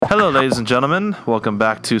Hello, ladies and gentlemen. Welcome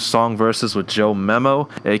back to Song Verses with Joe Memo,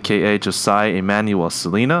 aka Josiah Emmanuel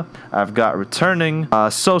Selena. I've got returning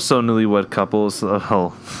so-so newlywed couples.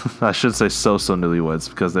 Oh, I should say so-so newlyweds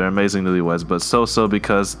because they're amazing newlyweds, but so-so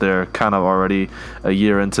because they're kind of already a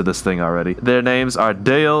year into this thing already. Their names are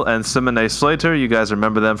Dale and Simone Slater. You guys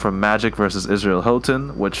remember them from Magic vs. Israel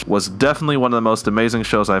Houghton, which was definitely one of the most amazing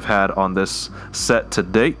shows I've had on this set to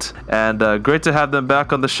date. And great to have them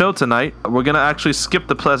back on the show tonight. We're going to actually skip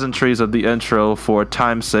the pleasantries of the intro for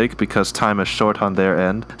time's sake because time is short on their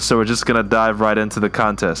end. So we're just going to dive right into the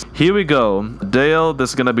contest. Here we go. Dale, this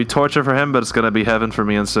is going to be torture for him, but it's going to be heaven for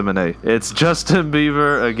me and Simone. It's Justin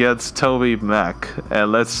Bieber against Toby Mac.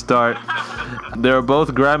 And let's start. They're both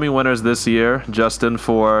Grammy winners this year. Justin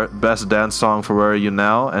for Best Dance Song for Where Are You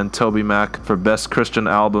Now, and Toby Mac for Best Christian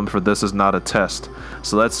Album for This Is Not a Test.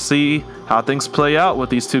 So let's see how things play out with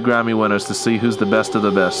these two Grammy winners to see who's the best of the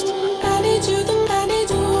best.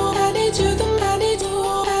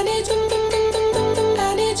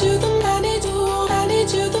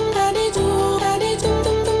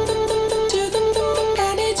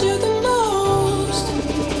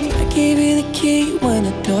 When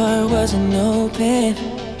the door wasn't open,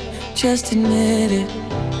 just admit it.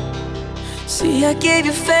 See, I gave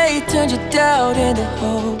you faith, turned your doubt into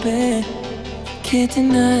hope, and can't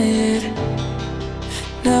deny it.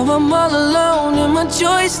 Now I'm all alone and my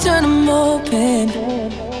joys turn them open.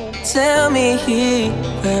 Tell me,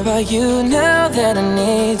 where are you now that I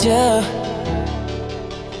need you?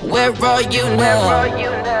 Where are you now?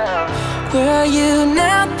 Where are you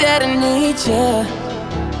now that I need you?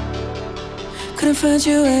 Couldn't find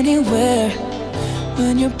you anywhere.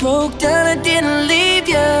 When you broke down, I didn't leave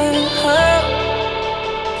you.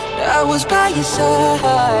 I was by your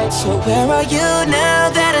side. So where are you now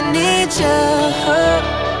that I need you?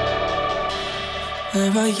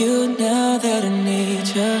 Where are you now that I need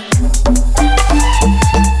you?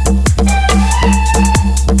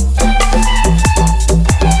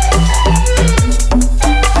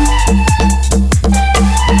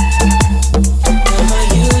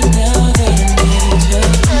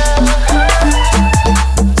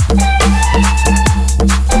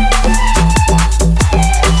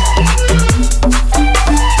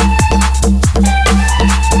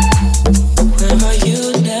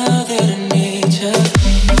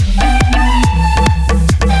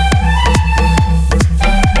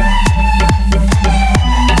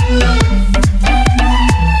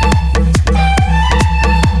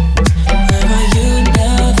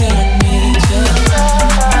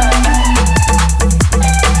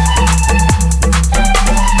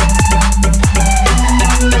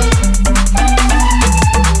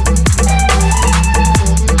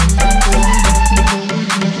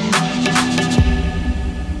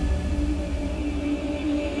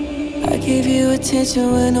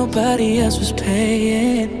 When nobody else was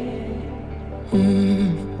paying.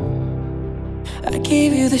 I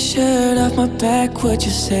gave you the shirt off my back, what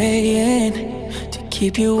you saying, to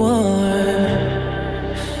keep you warm.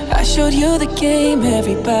 I showed you the game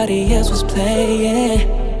everybody else was playing.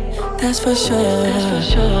 That's for sure.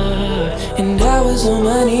 And I was on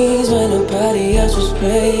my knees when nobody else was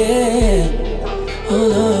praying. Oh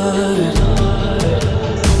Lord.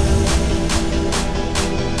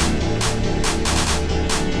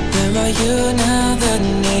 Where are you now that I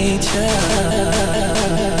need you?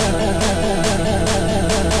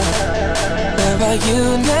 Where are you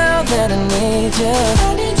now that I need you?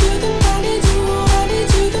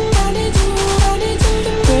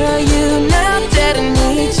 Where are you now that I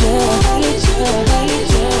need you?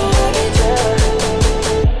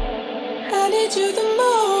 I need you the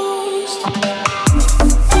most.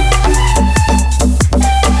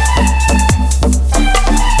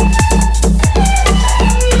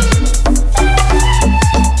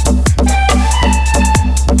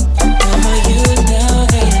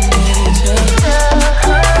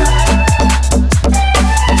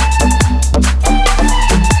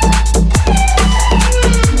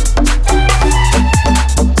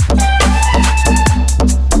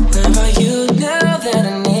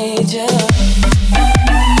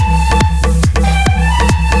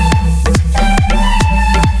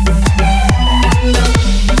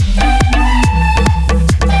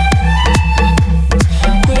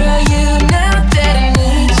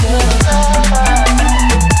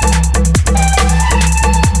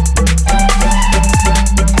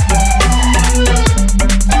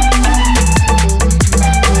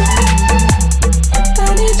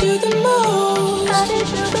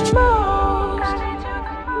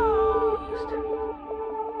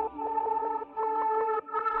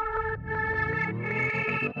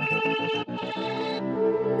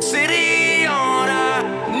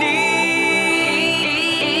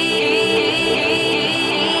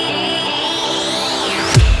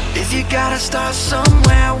 start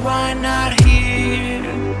somewhere, why not here?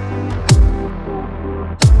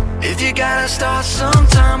 If you gotta start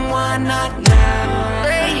sometime, why not now?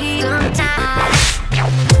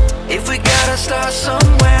 If we gotta start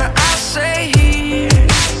somewhere, I say here.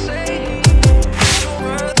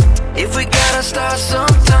 If we gotta start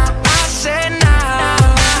sometime, I say now.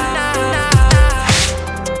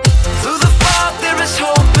 Through the fog there is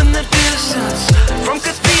hope in the distance. From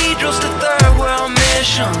cathedrals to third world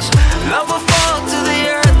missions, love will fall to the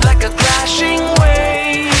earth like a crashing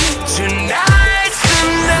wave. Tonight's the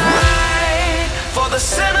night for the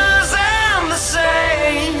sinners and the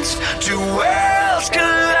saints. Two worlds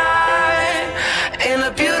collide in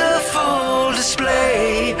a beautiful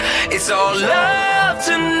display. It's all love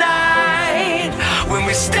tonight. When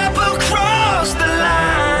we step across the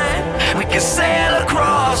line, we can sail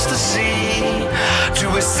across the sea to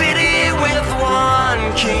a city with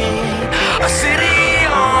one king, a city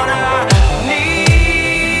on our knees,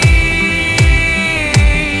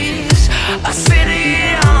 a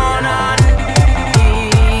city on our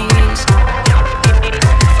knees.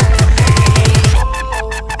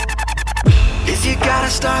 If you gotta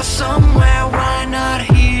start somewhere, why not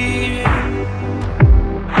here?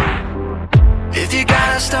 If you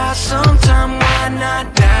gotta start sometime, why not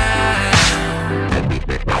now?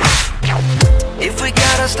 If we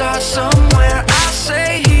gotta start somewhere, I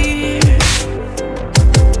say here.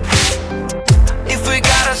 If we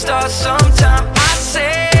gotta start sometime, I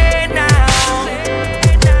say now.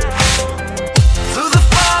 Through the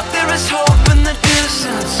fog there is hope in the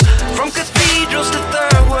distance. From cathedrals to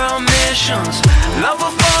third world missions, love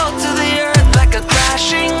will fall to the earth like a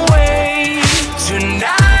crashing wave.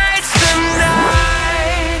 Tonight's the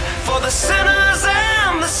night for the sinners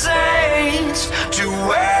and the saints. Two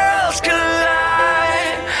worlds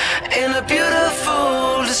collide in a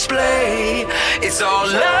beautiful display. It's all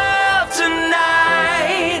love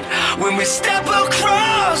tonight. When we step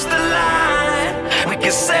across the line, we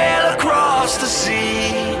can sail across the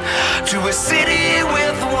sea to a city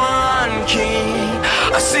with one king,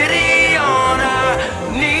 a city on our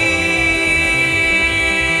knees,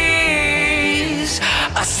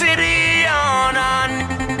 a city on our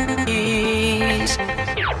knees,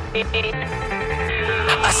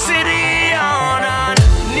 a city on our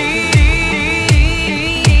knees.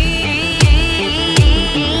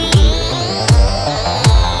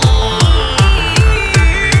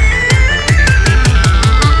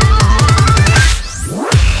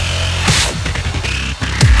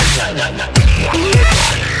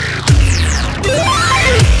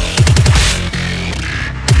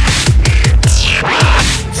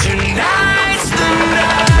 Tonight's the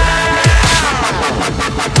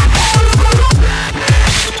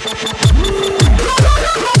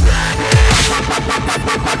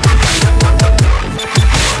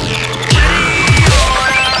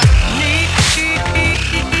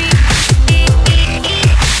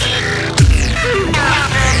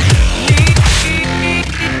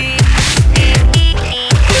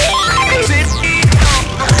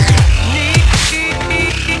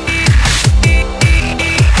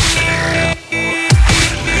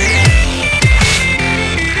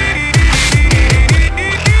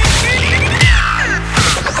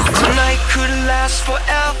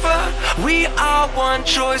one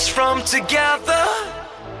choice from together.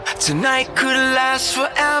 Tonight could last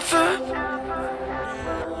forever.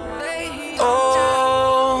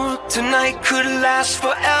 Oh, tonight could last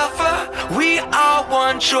forever. We are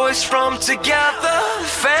one choice from together.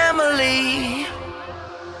 Family,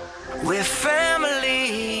 we're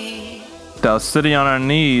family. That was City on Our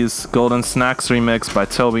Knees, Golden Snacks remix by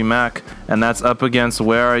Toby Mac, and that's up against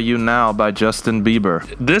Where Are You Now by Justin Bieber.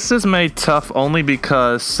 This is made tough only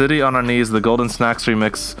because City on Our Knees, the Golden Snacks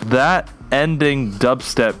remix, that ending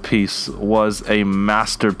dubstep piece was a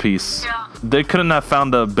masterpiece. Yeah. They couldn't have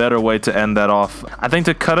found a better way to end that off. I think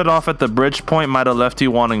to cut it off at the bridge point might have left you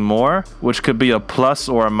wanting more, which could be a plus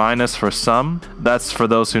or a minus for some. That's for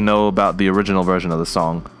those who know about the original version of the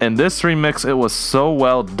song. In this remix, it was so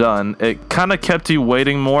well done, it kind of kept you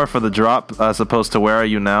waiting more for the drop as opposed to Where Are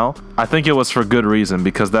You Now? I think it was for good reason,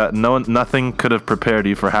 because nothing could have prepared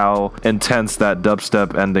you for how intense that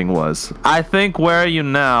dubstep ending was. I think Where Are You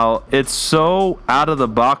Now, it's so out of the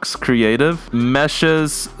box creative,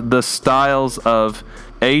 meshes the styles of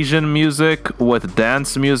Asian music with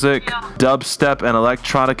dance music, dubstep and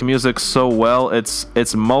electronic music so well.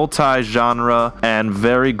 It's multi-genre and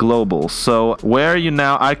very global. So Where Are You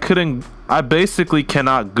Now, I basically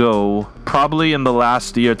cannot go probably in the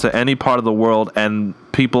last year to any part of the world and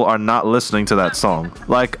people are not listening to that song.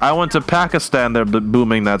 Like, I went to Pakistan, they're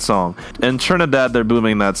booming that song. In Trinidad, they're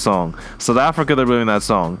booming that song. South Africa, they're booming that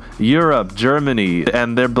song. Europe, Germany,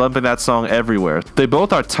 and they're bumping that song everywhere. They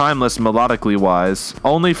both are timeless melodically wise,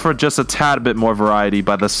 only for just a tad bit more variety.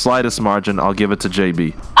 By the slightest margin, I'll give it to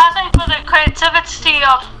JB. I think for the creativity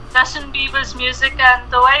of Justin Bieber's music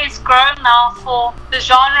and the way he's grown now for the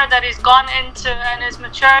genre that he's gone into and his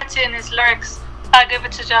maturity in his lyrics, I give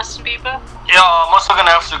it to Justin Bieber. Yeah, I'm also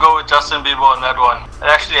gonna have to go with Justin Bieber on that one. It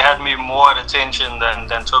actually had me more at attention than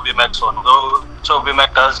Toby Mac's one. Though Toby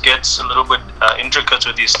Mac does get a little bit intricate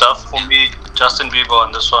with his stuff. For me, Justin Bieber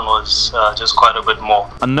on this one was just quite a bit more.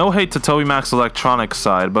 No hate to Toby Mac's electronic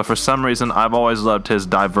side, but for some reason I've always loved his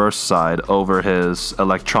diverse side over his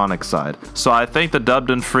electronic side. So I think the Dubbed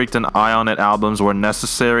and Freaked and Eye on It albums were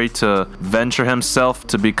necessary to venture himself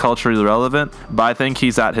to be culturally relevant, but I think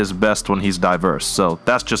he's at his best when he's diverse. So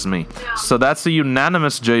that's just me. So that's a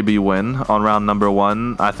unanimous JB win on round number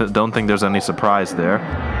 1. I don't think there's any surprise there.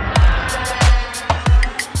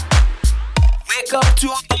 Wake up to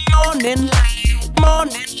the morning light,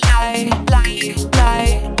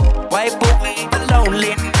 wipe away the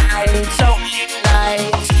lonely nights.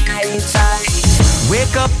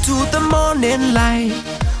 Wake up to the morning light,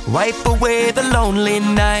 wipe away the lonely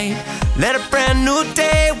night. Let a brand new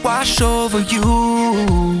day wash over you.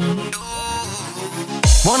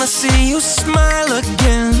 Wanna see you smile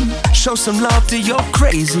again. Show some love to your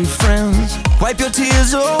crazy friends. Wipe your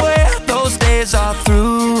tears away, those days are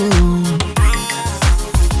through.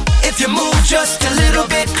 If you move just a little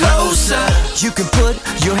bit closer, you can put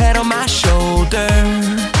your head on my shoulder.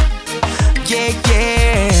 Yeah,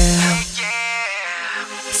 yeah.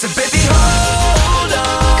 So baby, hold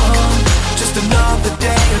on, just another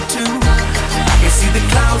day or two. I can see the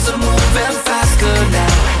clouds are moving faster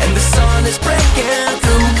now, and the sun is breaking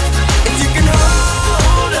through. If you can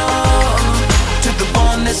hold on to the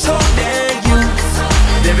one that's holding you,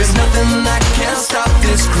 there is nothing that can stop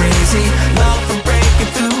this crazy love from breaking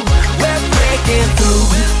through. We're breaking through.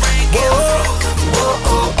 Whoa, whoa,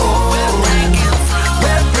 oh, oh. We're breaking through.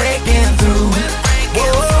 We're breaking through. Whoa,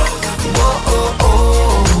 whoa, oh,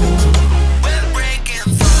 oh. We're breaking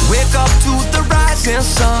through. Wake up to the rising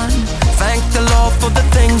sun. Thank the Lord for the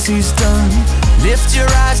things He's done. Lift your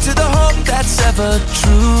eyes to the hope that's ever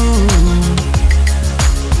true.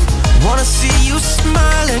 Wanna see you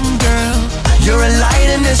smiling, girl. You're a light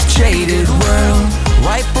in this jaded world.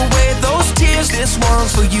 Wipe away those tears, this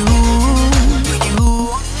one's for you.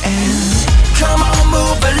 And come on,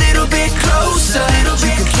 move a little bit closer. You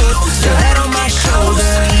can put your head on my shoulder.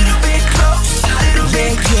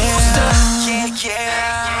 Yeah,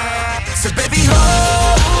 yeah. So baby,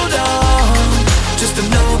 hold on, just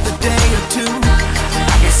another day or two.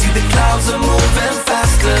 I can see the clouds are moving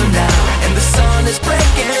faster now, and the sun is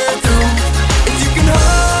breaking through. If you can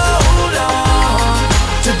hold on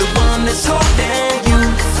to the one that's holding you,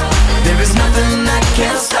 there is nothing that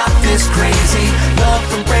can stop this crazy love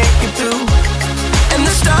from breaking through. And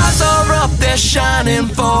the stars are up there shining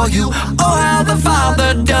for you. Oh, how the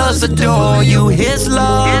Father does adore you. His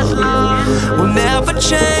love will never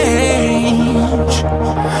change.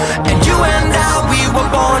 And you and I, we were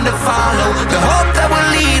born to follow the hope that will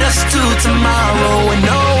lead us to tomorrow, and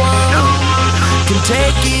no one can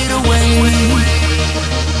take it away.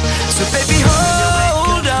 So baby,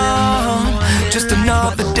 hold on, just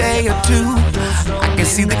another day or two. I can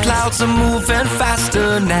see the clouds are moving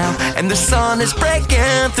faster now, and the sun is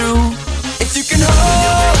breaking through. If you can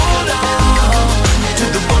hold on to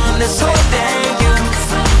the one that's holding you,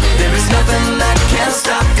 there is nothing that can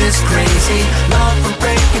stop this crazy love from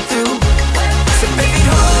breaking through. So baby,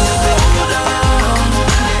 hold on.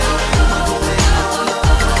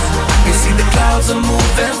 I can see the clouds are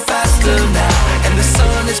moving faster now, and the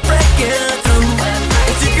sun is breaking through.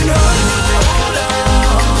 If you can hold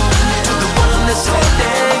on to the one that's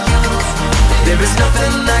holding you, there is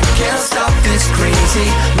nothing that can stop this crazy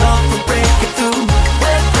love from breaking through.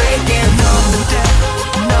 We're breaking through.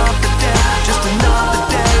 Another day, just another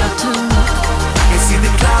day or two. I can see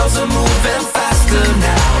the clouds are moving faster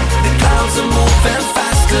now. The clouds are moving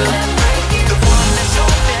faster. The one that's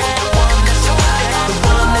holding, the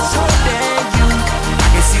one that's holding you. I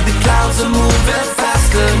can see the clouds are moving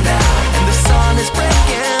faster now, and the sun is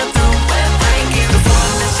breaking through. We're breaking the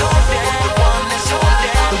one that's holding, the one that's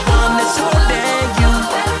holding, the one that's holding you.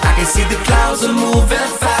 I can see the clouds are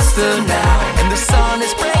moving faster now, and the sun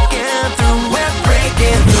is breaking through. We're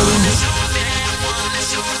breaking through.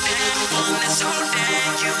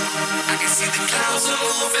 I can see the clouds are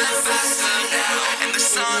moving faster now, and the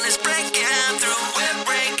sun is breaking through. We're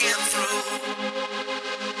breaking through.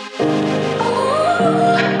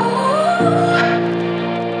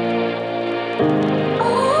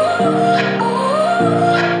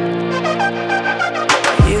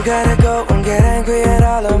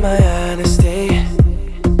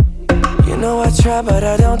 well, but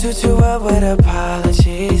I don't do too well with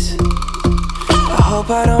apologies. I hope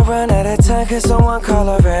I don't run out of time, cause someone call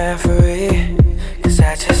a referee. Cause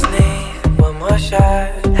I just need one more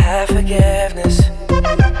shot, have forgiveness.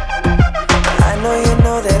 I know you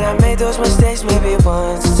know that I made those mistakes maybe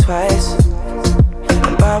once or twice.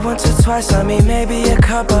 And by once or twice I mean maybe a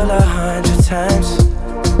couple of 100 times.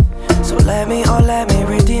 So let me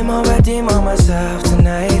redeem on myself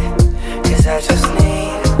tonight. Cause I just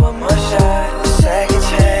need one more shot, second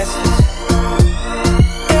chances.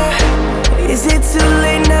 Yeah. Is it too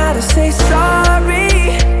late now to say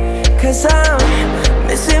sorry? Cause I'm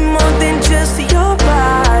missing more than just your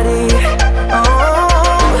body.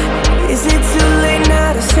 Oh, is it too late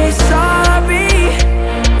now to say sorry?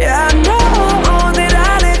 Yeah, I know that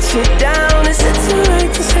I let you down. Is it too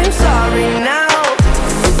late to say I'm sorry now?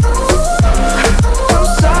 I'm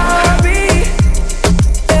sorry.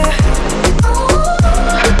 Yeah.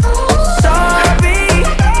 Sorry.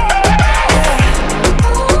 Yeah.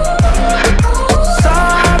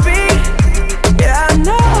 Sorry. Yeah, I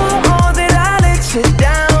know that I let you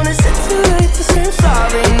down. Is it too late to say I'm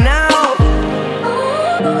sorry now?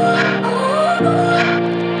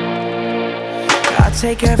 I'll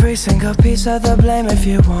take every single piece of the blame if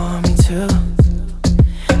you want me to.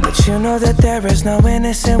 But you know that there is no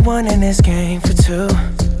innocent one in this game for two.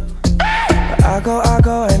 But I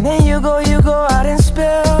go, and then you go out and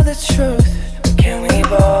spill the truth. Can we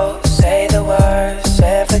both say the words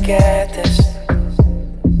and forget this?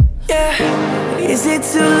 Yeah. Is it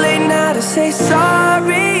too late now to say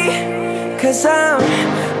sorry? Cause I'm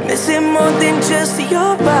missing more than just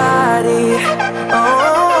your body.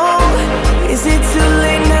 Oh, is it too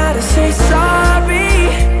late now to say sorry?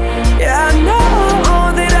 Yeah, I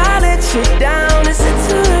know that I let you down. Is it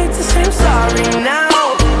too late to say I'm sorry now?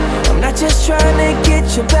 I'm not just trying to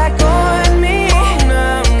get you back on me.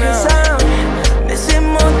 Cause I'm missing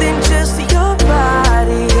more than just your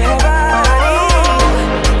body. Oh,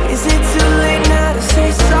 is it too late now to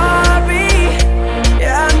say sorry?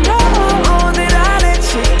 Yeah, I know that I let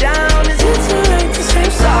you down. Is it too late to say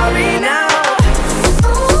I'm sorry now?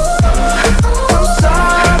 I'm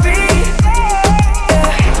sorry. Yeah.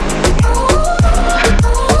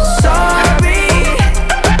 Sorry.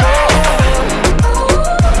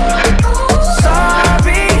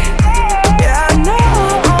 Sorry. Yeah, I know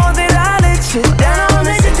that I let you down.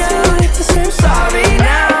 Is it too late to say I'm sorry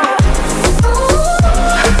now?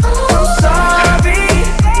 I'm sorry.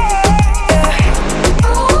 Yeah.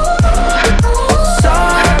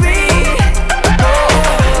 Sorry.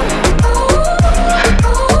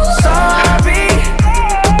 Sorry.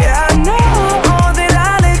 Yeah, I know that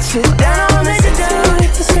I let you down. Is it too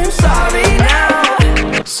late to say I'm sorry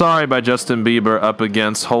now? Sorry by Justin Bieber up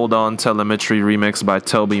against Hold On Telemetry remix by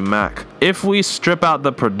Toby Mac. If we strip out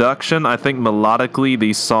the production, I think melodically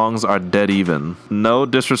these songs are dead even. No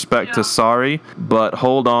disrespect to Sorry, but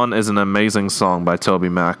Hold On is an amazing song by Toby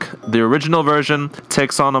Mac. The original version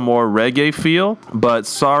takes on a more reggae feel, but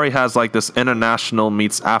Sorry has like this international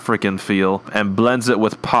meets African feel and blends it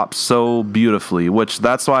with pop so beautifully, which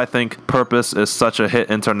that's why I think Purpose is such a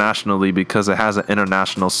hit internationally, because it has an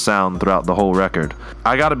international sound throughout the whole record.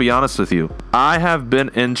 I gotta be honest with you, I have been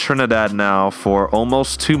in Trinidad now for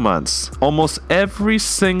almost 2 months. Almost every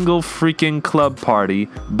single freaking club party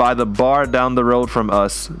by the bar down the road from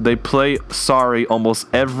us, they play Sorry almost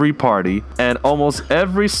every party, and almost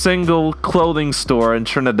every single clothing store in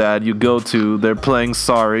Trinidad you go to, they're playing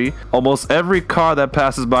Sorry. Almost every car that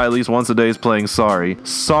passes by at least once a day is playing Sorry.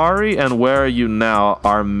 Sorry and Where Are You Now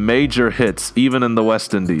are major hits even in the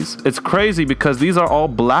West Indies. It's crazy because these are all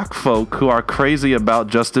black folk who are crazy about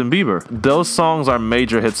Justin Bieber. Those songs are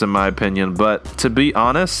major hits in my opinion, but to be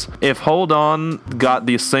honest, if Hold On got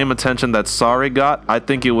the same attention that Sorry got, I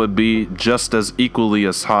think it would be just as equally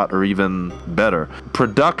as hot or even better.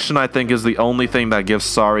 Production, I think, is the only thing that gives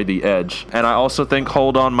Sorry the edge. And I also think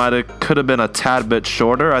Hold On could have been a tad bit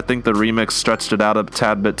shorter. I think the remix stretched it out a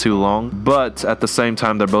tad bit too long, but at the same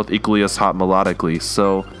time, they're both equally as hot melodically.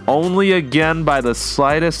 So only again by the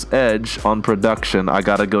slightest edge on production, I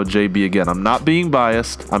gotta go JB again. I'm not being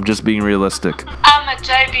biased, I'm just being realistic. I'm a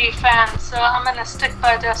JB fan, so I'm gonna stick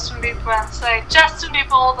by Justin Bieber and say Justin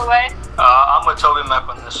Bieber all the way. I'm with Toby Mac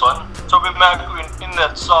on this one. Toby Mac, in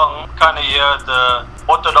that song, kind of hear the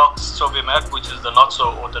orthodox Toby Mac, which is the not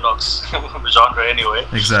so orthodox genre anyway.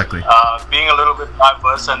 Exactly. Being a little bit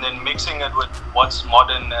diverse and then mixing it with what's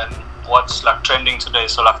modern and what's like trending today,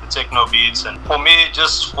 so like the techno beats. And for me,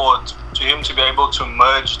 just to him to be able to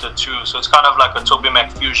merge the two, so it's kind of like a Toby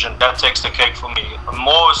Mac fusion. That takes the cake for me.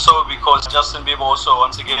 More so because Justin Bieber also,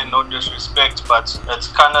 once again, no disrespect, but it's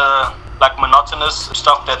kind of like monotonous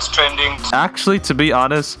stuff that's trending. Actually, to be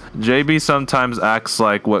honest, JB sometimes acts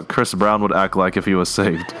like what Chris Brown would act like if he was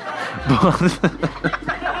saved.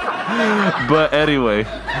 But anyway,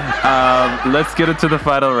 let's get into the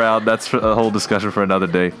final round. That's a whole discussion for another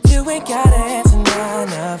day. You ain't gotta answer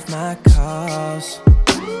none of my calls.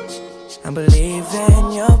 I'm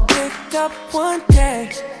believing you'll pick up one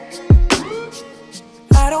day.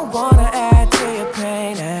 I don't wanna add to your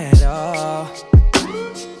pain at all.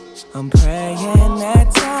 I'm praying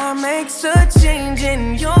that time makes a change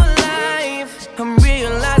in your life. I'm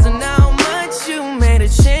realizing how much you made a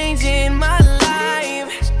change in my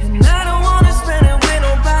life. And I don't wanna spend it with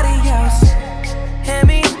nobody else. And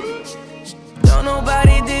me, don't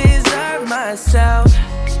nobody deserve myself.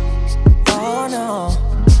 Oh no,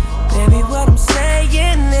 baby, what I'm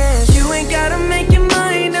saying is you ain't gotta make your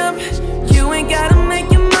mind up. You ain't gotta make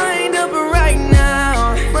your mind up right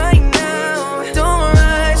now. Right now, don't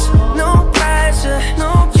rush, no pressure,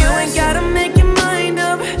 no pressure. You ain't gotta make your mind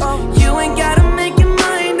up. You ain't gotta make your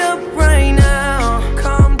mind up right now.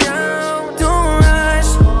 Calm down, don't rush,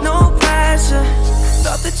 no pressure.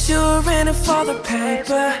 Thought that you were in it for the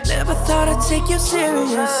paper. Never thought I'd take you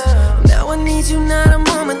serious. Now I need you, not a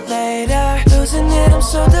moment later. Losing it, I'm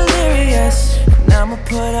so delirious. And I'ma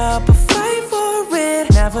put up a fight for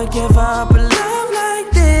it. Never give up a love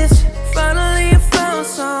like this. Finally I found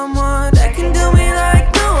someone that can do me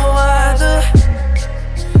like no other.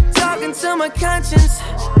 Talking to my conscience,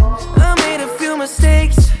 I made a few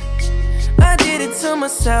mistakes. I did it to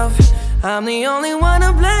myself. I'm the only one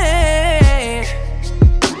to blame.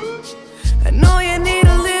 I know you need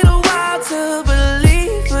a little while to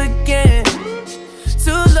believe again,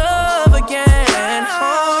 to love again.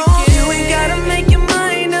 Oh, you ain't gotta make your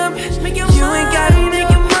mind up. You ain't gotta make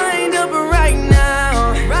your mind up right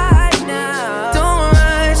now. Right now, don't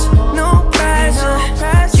rush, no pressure.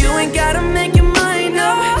 You ain't gotta make your mind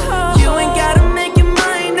up. You ain't gotta make your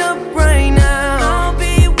mind up right now. I'll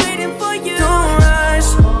be waiting for you. Don't rush,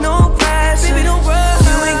 no pressure. Baby, don't rush.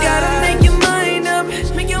 You ain't gotta make your mind up.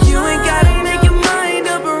 You ain't gotta make your mind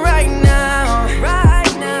up right now.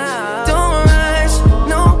 Right now, don't rush,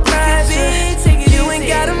 no pressure. You ain't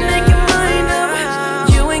gotta make your mind up.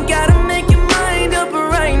 You ain't gotta make your mind up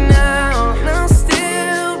right now. No,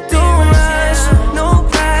 still, don't rush, no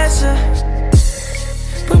pressure.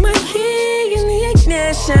 Put my key in the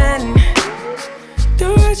ignition.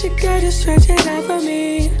 Don't rush it, girl, just stretch it out for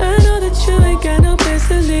me. I know that you ain't got no place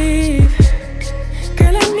to leave.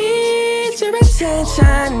 Girl, I need your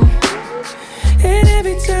attention. And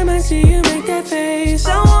every time I see you make that face,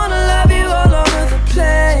 I wanna love you all over the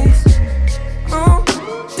place. Oh,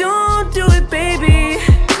 don't do it, baby.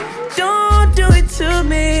 Don't do it to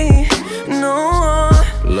me. No,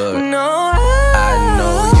 Look, no. I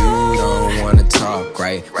know you don't wanna talk,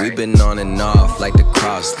 right? We've been on and off like the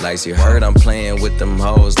cross lights. You heard I'm playing with them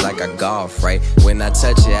hoes like I golf, right? When I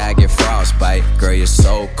touch you, I get frostbite. Girl, you're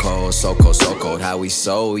so cold, so cold, so cold. How we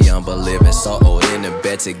so young but living so old. In the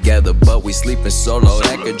bed together, but we sleeping solo.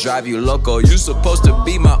 That could drive you loco. You supposed to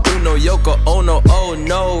be my Uno Yoko Ono. Oh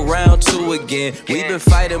no, round two again. We've been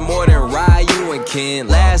fighting more than Ryu and Ken.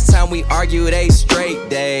 Last time we argued 8 straight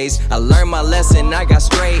days. I learned my lesson, I got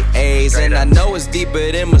straight A's. And I know it's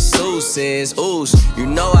deeper than masseuses. Ooh, you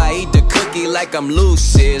know I eat the cookie like I'm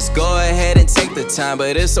Lucius. Go ahead and take the time,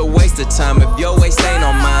 but it's a waste of time if your waist ain't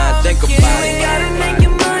on mine. Think about it. You ain't gotta make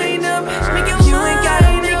your mind up. You ain't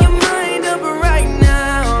gotta make your mind up right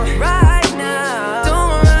now. Right now,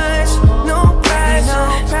 don't rush, no pressure.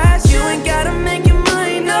 You ain't gotta make your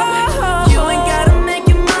mind up. You ain't gotta make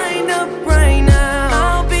your mind up right now.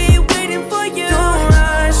 I'll be waiting for you. Don't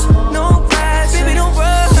rush, no pressure. Baby, don't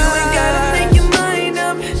rush. You ain't gotta make your mind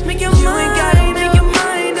up. You ain't gotta make your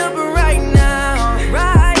mind up right now.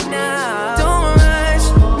 Right now, don't rush,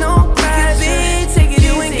 no pressure.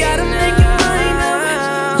 You ain't gotta make your mind up.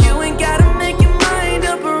 You ain't gotta make your mind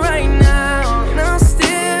up right now. No,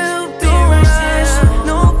 still don't rush,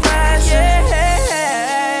 no pressure.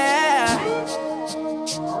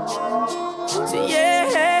 So yeah,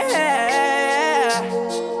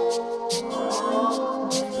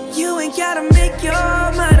 you ain't gotta make your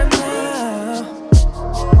mind up now.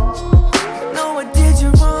 No, I did you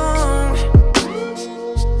wrong.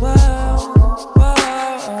 Whoa, whoa.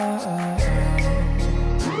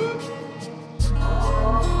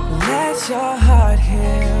 Let your heart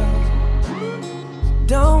heal.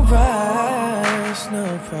 Don't rush, no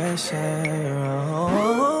pressure.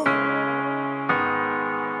 Oh.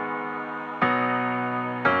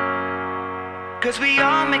 Cause we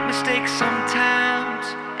all make mistakes sometimes,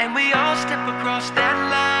 and we all step across that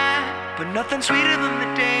line. But nothing sweeter than the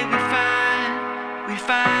day we find we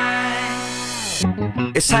find.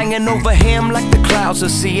 It's hanging over him like the clouds of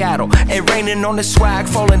Seattle, and raining on his swag,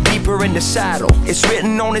 falling deeper in the saddle. It's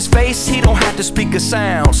written on his face, he don't have to speak a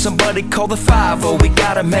sound. Somebody call the 5-0, we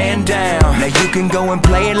got a man down. Now you can go and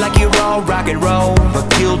play it like you're all rock and roll, but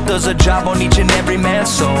guilt does a job on each and every man's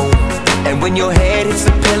soul. And when your head hits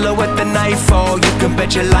the pillow at the nightfall, you can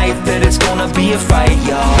bet your life that it's gonna be a fight,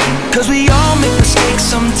 y'all. Cause we all make mistakes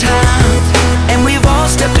sometimes, and we've all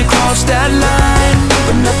stepped across that line.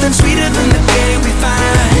 But nothing sweeter than the day we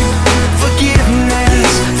find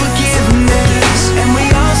forgiveness, forgiveness. And we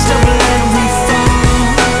all stumble and we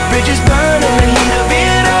fall, bridges burn in the heat of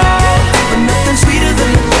it all. But nothing sweeter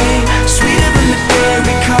than the day, sweeter than the day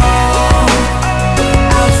we call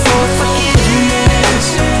out for forgiveness.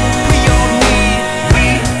 We all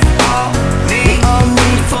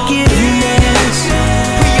need forgiveness.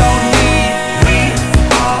 We all need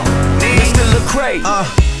Mr. Lecrae.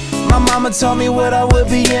 My mama told me what I would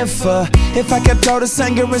be in for if I kept all this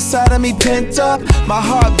anger inside of me pent up. My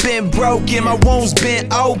heart been broken, my wounds been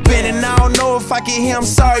open, and I don't know if I can hear I'm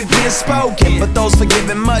sorry being spoken. But those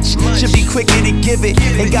forgiven much should be quicker to give it,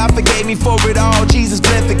 and God forgave me for it all. Jesus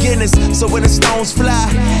bled forgiveness. So when the stones fly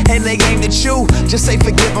and they aim at you, just say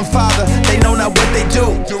forgive them, Father, they know not what they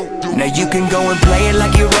do. Now you can go and play it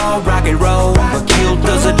like you're all rock and roll, but guilt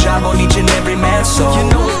does a job on each and every man's soul.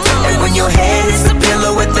 And when your head hits the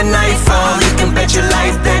pillow at the nightfall, you can bet your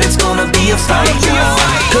life that it's gonna be a fight, y'all.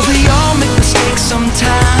 Cause we all make mistakes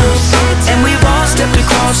sometimes, and we've all stepped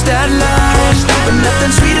across that line. But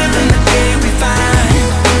nothing sweeter than the day we find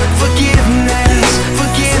forgiveness,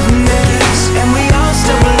 forgiveness. And we all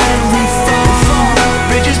stumble and we fall,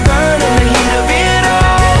 bridges burn in the heat of it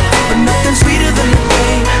all. But nothing sweeter than the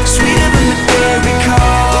day, sweeter than the day we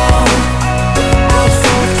call out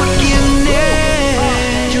for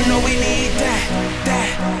forgiveness. You know we need that.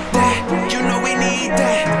 You know we need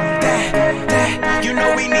that. You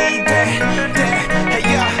know we need that. Hey,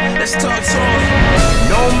 yeah, let's talk to 'em.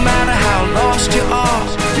 No matter how lost you are,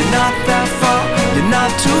 you're not that far, you're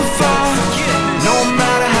not too far. No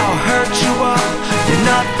matter how hurt you are, you're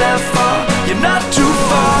not that far, you're not too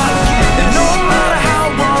far. And no matter how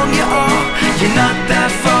wrong you are, you're not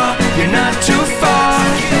that far, you're not too far.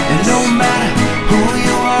 And no matter who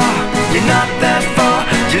you are, you're not that far,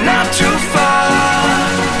 you're not too far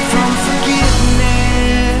from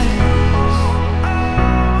forgiveness.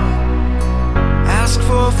 Ask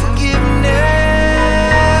for forgiveness.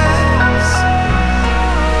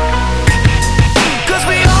 Cause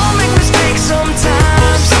we all make mistakes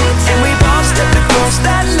sometimes, and we've all stepped across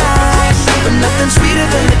that line. But nothing sweeter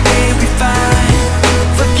than the day we find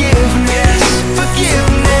forgiveness,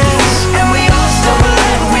 forgiveness. And we all stumble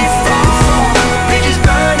and we fall, bridges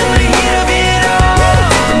burn in the heat of it all.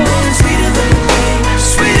 But nothing sweeter than the day,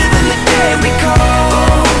 sweeter than the day we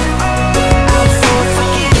call out for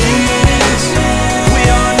forgiveness. We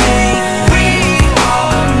all need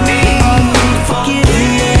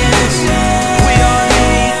forgiveness. We all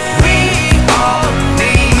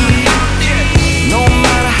need no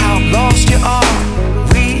matter how lost you are,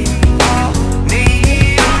 we all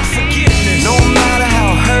need forgiveness. No matter how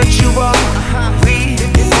hurt you are, we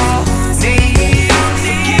all need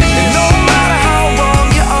forgiveness. And no matter how wrong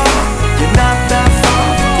you are, you're not that far,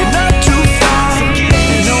 you're not too far.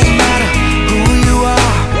 And no matter who you are,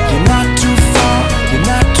 you're not too far, you're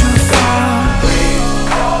not too far.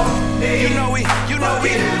 You know we all need, you know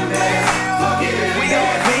we all need, we do.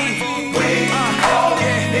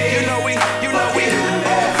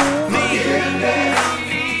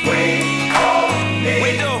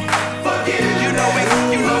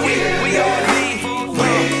 You know we all need.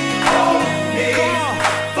 Come on.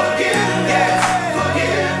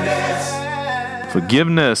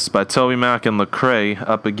 Forgiveness by Toby Mac and Lecrae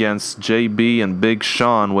up against JB and Big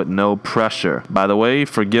Sean with No Pressure. By the way,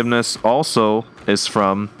 Forgiveness also is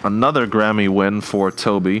from another Grammy win for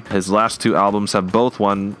Toby. His last two albums have both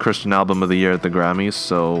won Christian Album of the Year at the Grammys,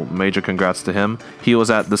 so major congrats to him. He was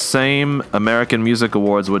at the same American Music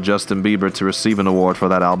Awards with Justin Bieber to receive an award for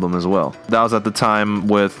that album as well. That was at the time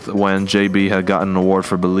when JB had gotten an award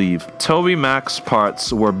for Believe. Toby Mac's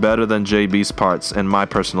parts were better than JB's parts, in my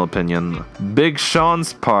personal opinion. Big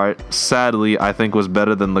Sean's part, sadly, I think was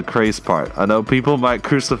better than Lecrae's part. I know people might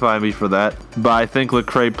crucify me for that, but I think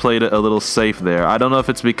Lecrae played it a little safe there. I don't know if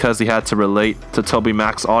it's because he had to relate to Toby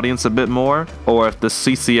Mac's audience a bit more, or if the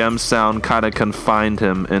CCM sound kind of confined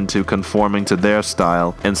him into conforming to their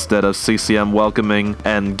style, instead of CCM welcoming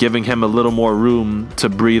and giving him a little more room to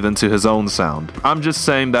breathe into his own sound. I'm just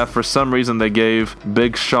saying that for some reason they gave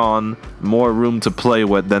Big Sean more room to play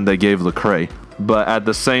with than they gave Lecrae. but at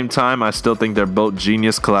the same time, I still think they're both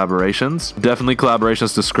genius collaborations. Definitely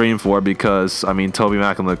collaborations to scream for because, I mean, Toby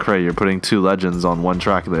Mac and Lecrae, you're putting two legends on one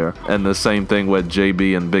track there. And the same thing with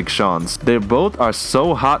JB and Big Sean's. They both are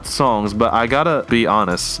so hot songs, but I gotta be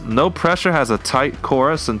honest, No Pressure has a tight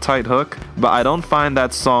chorus and tight hook, but I don't find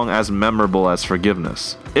that song as memorable as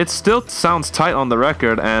Forgiveness. It still sounds tight on the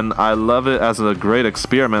record, and I love it as a great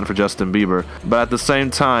experiment for Justin Bieber, but at the same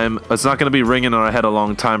time, it's not going to be ringing in our head a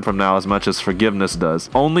long time from now as much as Forgiveness does,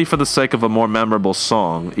 only for the sake of a more memorable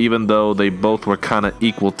song, even though they both were kind of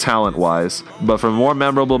equal talent-wise. But for more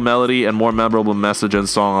memorable melody and more memorable message and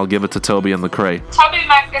song, I'll give it to Toby and Lecrae. Toby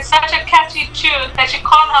Mac is such a catchy tune that you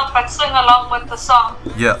can't help but sing along with the song.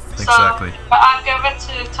 Yeah, exactly. So, I'll give it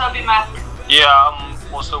to Toby Mac. Yeah, I'm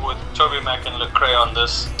also with Toby Mac and Lecrae on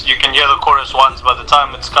this. You can hear the chorus once, by the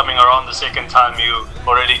time it's coming around the second time, you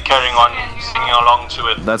already carrying on singing along to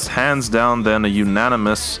it. That's hands down then a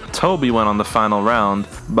unanimous Toby went on the final round,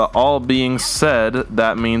 but all being said,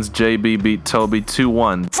 that means JB beat Toby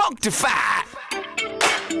 2-1. Functified.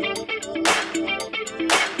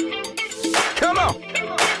 Come on.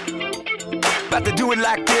 About to do it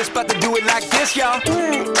like this, y'all.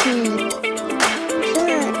 1, 2,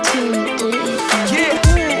 1, 2, 3. Yeah.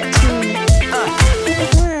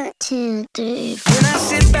 1, 2, 3. When I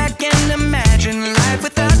sit back and imagine life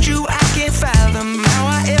without you, I can't fathom how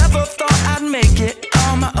I ever thought I'd make it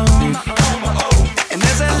on my own. And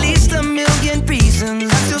there's at least a million reasons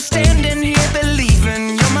I'm still standing here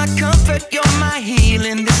believing you're my comfort, you're my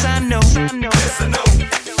healing. This I know.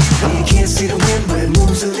 You can't see the wind, but it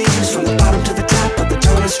moves the leaves from the bottom to the top of the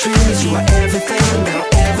tallest trees. You are everything that I'll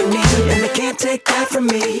ever need, and they can't take that from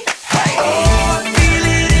me. Oh, I feel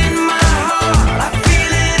it in my heart, I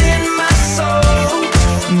feel it in my soul.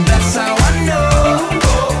 That's how I know.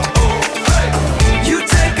 You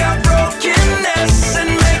take our brokenness and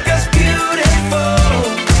make us beautiful.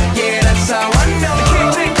 Yeah, that's how I know.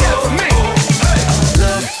 They can't take that from me.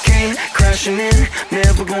 Love came crashing in,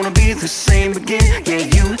 never gonna be the same again. Yeah,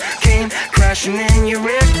 you came crashing in, you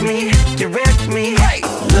wrecked me, you wrecked me.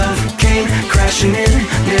 Love came crashing in,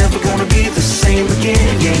 never gonna be the same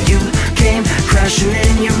again. Yeah, you came crashing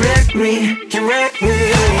in, you wrecked me, you wrecked me.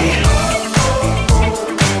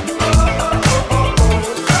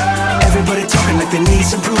 Everybody talking like they need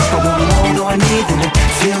some proof, but what more do I need than to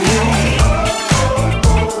feel you?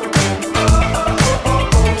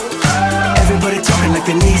 Everybody talking like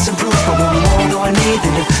they need some proof, but what more do I need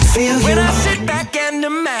than to feel you? When I sit back and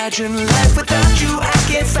imagine life without you, I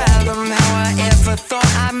can't fathom how I ever thought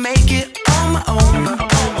I'd make it on my own.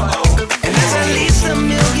 And there's at least a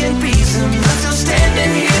million reasons I'm still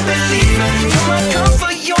standing here believing you're my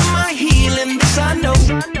comfort, you're my healing. This I know.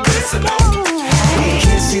 You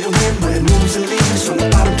can't see the wind, but it moves the leaves from the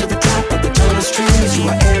bottom to the top of the tallest trees. You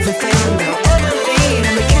are everything that I'll ever need,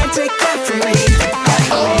 and they can't take that from me.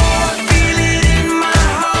 Oh, I feel it in my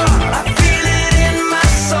heart, I feel it in my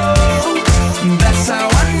soul. That's how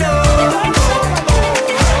I know.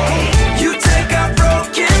 You take our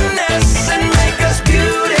brokenness and make us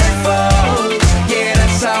beautiful. Yeah,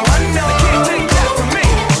 that's how I know. They can't take that from me.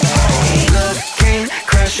 Love came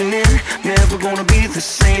crashing in, never gonna be the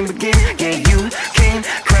same again. Yeah, you came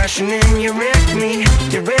crashing in, you wrecked me,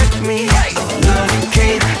 you wrecked me. Love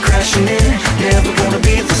came crashing in, never gonna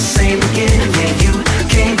be the same again. Yeah, you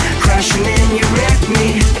came crashing in, you wrecked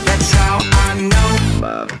me. That's how I know.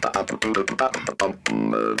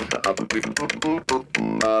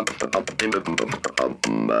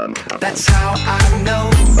 That's how I know.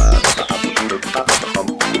 I feel it. That's how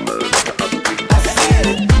I know.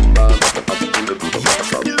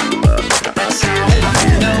 That's how I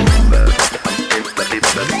know.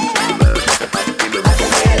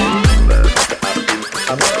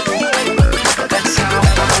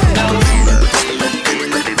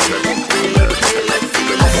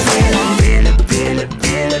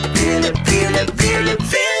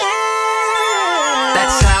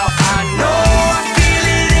 That's how I know. I feel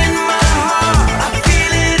it in my heart, I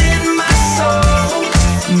feel it in my soul.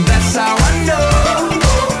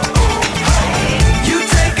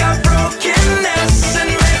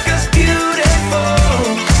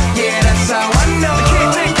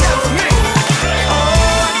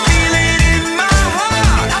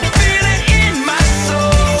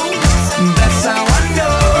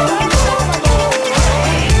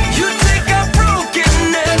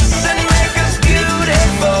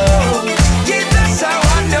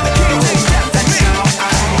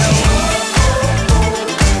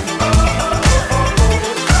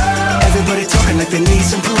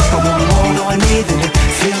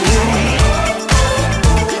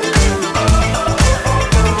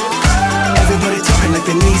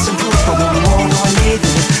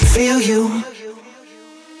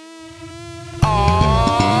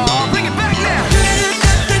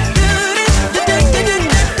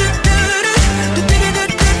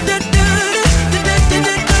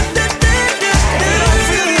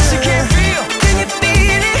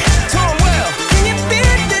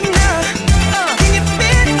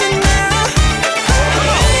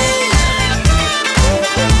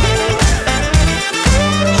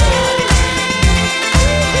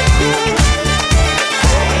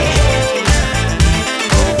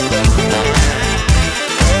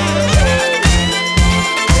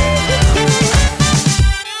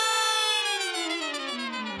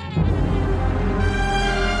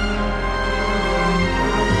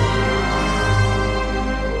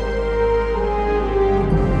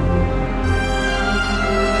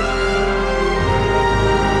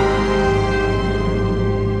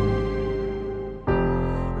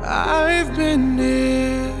 I've been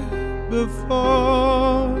here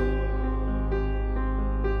before,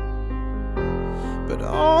 but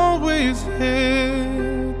always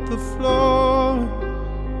hit the floor.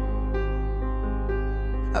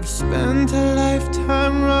 I've spent a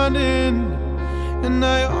lifetime running, and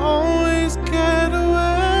I always get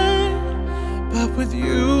away. But with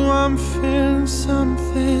you I'm feeling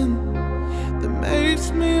something that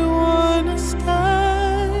makes me wanna stay.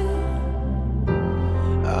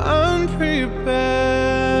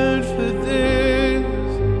 Unprepared for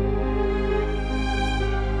this,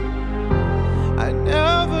 I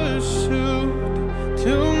never shoot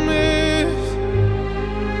to miss,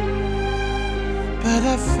 but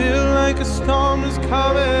I feel like a storm is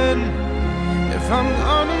coming. If I'm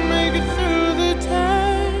gonna make it through the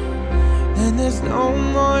day, then there's no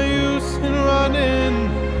more use in running.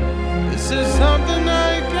 This is something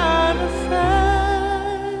I gotta face.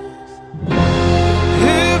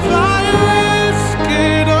 If I risk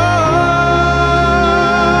it all,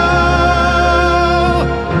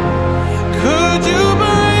 could you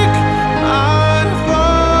break my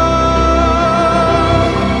fall?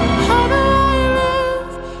 How do I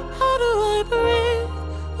live? How do I breathe?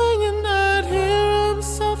 When you're not here, I'm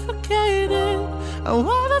suffocating. I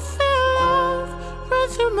wanna feel love run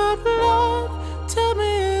through my blood. Tell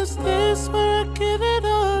me, is this where I give it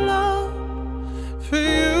all up? For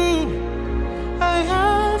you, I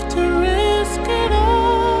have to risk it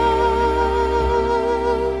all,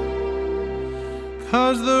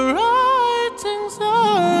 'cause the writing's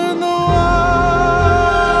on the wall.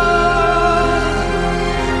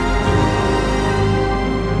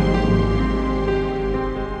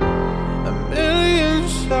 A million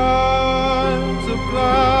shards of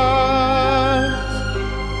glass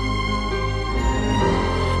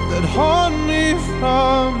that haunt me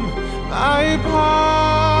from my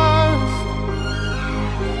past.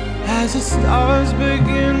 As the stars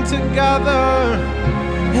begin to gather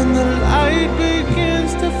and the light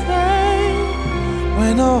begins to fade,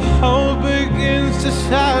 when all hope begins to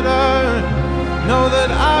shatter, know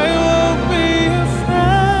that I won't be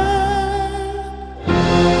afraid.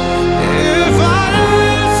 If I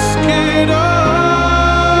risk it all,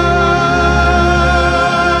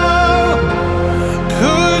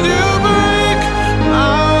 could you break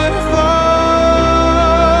my fall?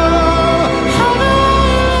 How do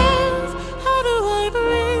I live? How do I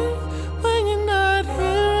breathe? When you're not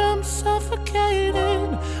here, I'm suffocating.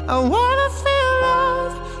 I wanna feel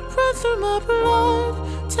love run through my blood.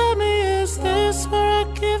 Tell me, is this where I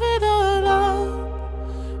give it all up?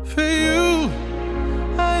 For you,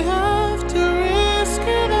 I have to risk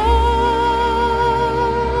it all,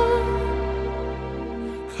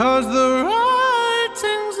 'cause the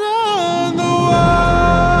writing's on the wall.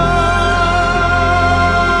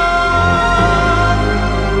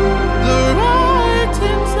 The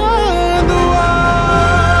writing's on the wall.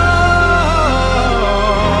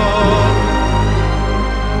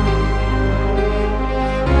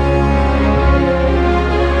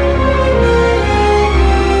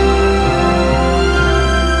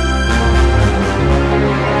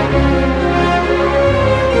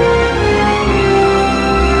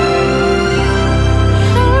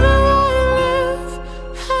 How do I live?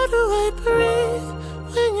 How do I breathe?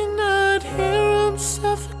 When you're not here, I'm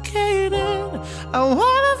suffocating. I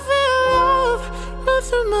wanna feel love run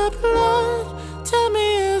through my blood. Tell me,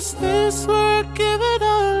 is this where I give it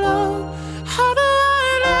all up? How do I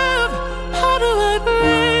live? How do I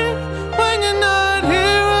breathe? When you're not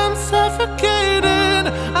here, I'm suffocating.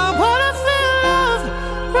 I wanna feel love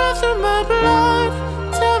run through my blood.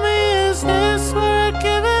 Tell me, is this where I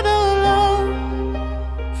give it all up?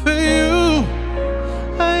 For you,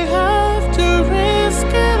 I have to risk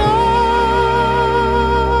it all,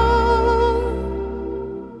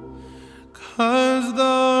 'cause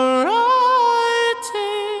the writing's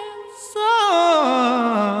on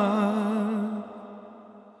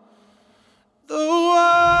the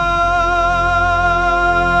wall.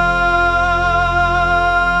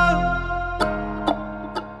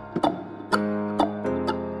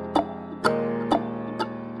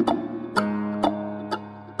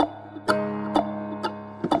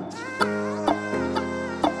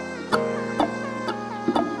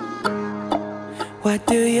 What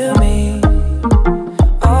do you mean?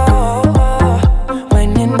 When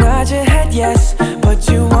you nod your head yes, but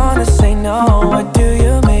you wanna say no. What do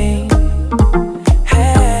you mean?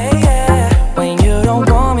 Hey, yeah. When you don't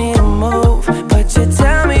want me to move, but you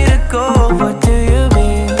tell me to go. What do you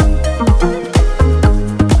mean?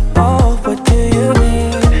 Oh, what do you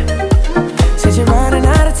mean? Said you're running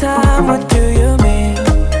out of time. What do you mean?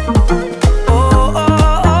 Oh,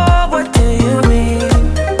 what do you mean?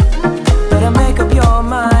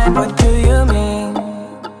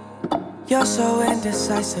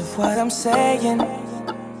 indecisive what I'm saying.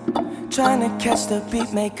 Trying to catch the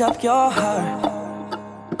beat, make up your heart.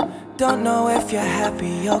 Don't know if you're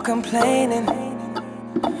happy or complaining.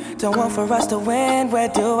 Don't want for us to win, where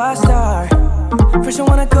do I start? First you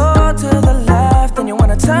wanna go to the left, then you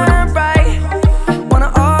wanna turn right.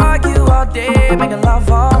 Wanna argue all day, making love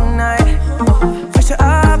all night. First you're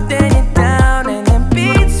up, then you're down, and in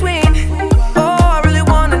between. Oh, I really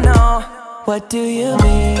wanna know, what do you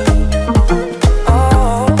mean?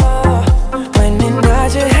 Oh, when you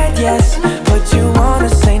nod your head yes, but you wanna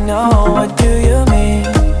say no, what do you mean?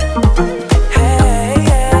 Hey,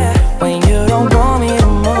 yeah, when you don't want me to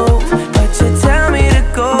move, but you tell me to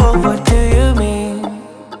go, what do you mean?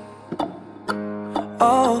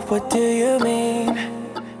 Oh, what do you mean?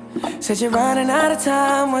 Said you're running out of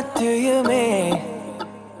time, what do you mean?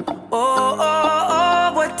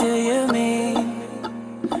 Oh, what do you mean?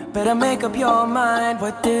 Better make up your mind,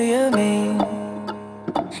 what do you mean?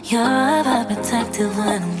 You're overprotective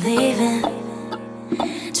when I'm leaving.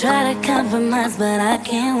 Try to compromise, but I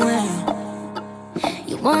can't win.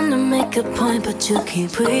 You wanna make a point, but you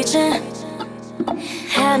keep preaching.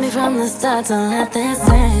 Had me from the start, don't let this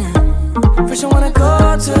end. First you wanna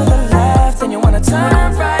go to the left, then you wanna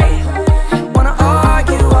turn right. Wanna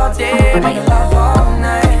argue all day, making love all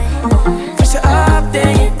night. First you're up,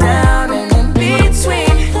 then you're down, and in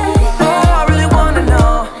between. Oh, I really wanna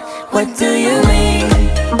know, what do you mean?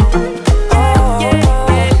 Oh,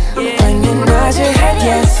 when you nod your head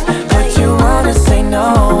yes, but you wanna say no,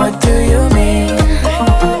 what do you mean?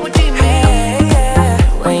 Hey, yeah,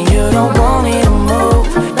 when you don't want me to move,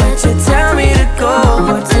 but you tell me to go,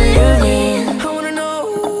 what do you mean? I wanna know,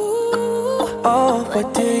 oh, what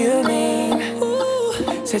do you mean?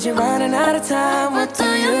 Said you're running out of time, what do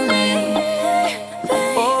you mean?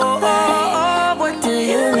 Oh, what do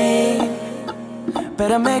you mean?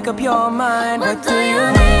 Better make up your mind, what do you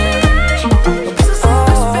mean?